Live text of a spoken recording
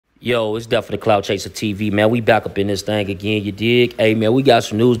Yo, it's definitely Cloud Chaser TV, man. We back up in this thing again, you dig? Hey, man, we got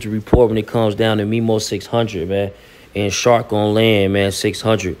some news to report when it comes down to Memo600, man, and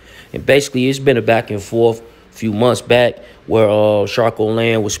SharkonLand600. And basically, it's been a back and forth a few months back where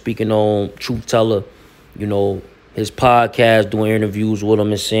SharkonLand was speaking on Truth Teller, you know, his podcast, doing interviews with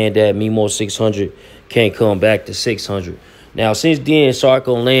him and saying that Memo600 can't come back to 600. Now, since then,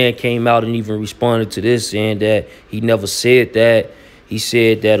 SharkonLand came out and even responded to this, saying that he never said that. He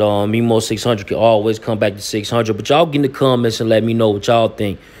said that Memo600 can always come back to 600. But y'all get in the comments and let me know what y'all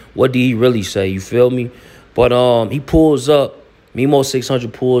think. What did he really say? You feel me? But he pulls up.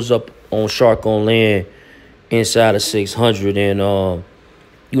 Memo600 pulls up on SharkonLand inside of 600. And,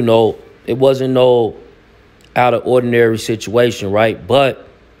 you know, it wasn't no out of ordinary situation, right? But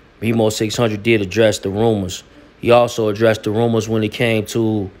Memo600 did address the rumors. He also addressed the rumors when it came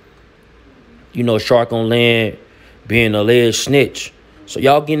to, you know, SharkonLand being an alleged snitch. So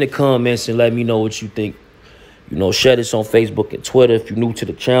y'all get in the comments and let me know what you think. You know, share this on Facebook and Twitter if you're new to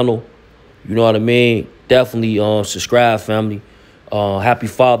the channel. You know what I mean? Definitely subscribe, family. Happy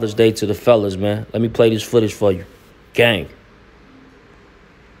Father's Day to the fellas, man. Let me play this footage for you. Gang.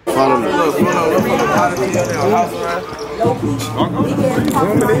 Follow me. My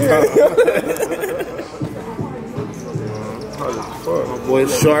boy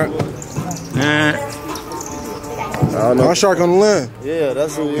Shark. I don't know. I'm SharkonLand. Yeah,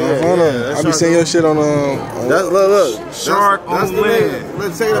 that's who. Yeah, I be saying your shit on that's look. SharkonLand.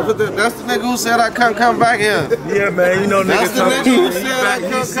 Let's take it. That's the nigga who said I couldn't come back here. Yeah, man. You know, niggas. That's the nigga who said I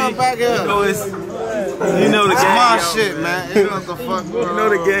couldn't come back here. You know it's. You know the gang. My shit, man. You know what the fuck. You know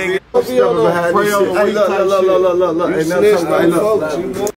the gang. Hey, look. Hey, look.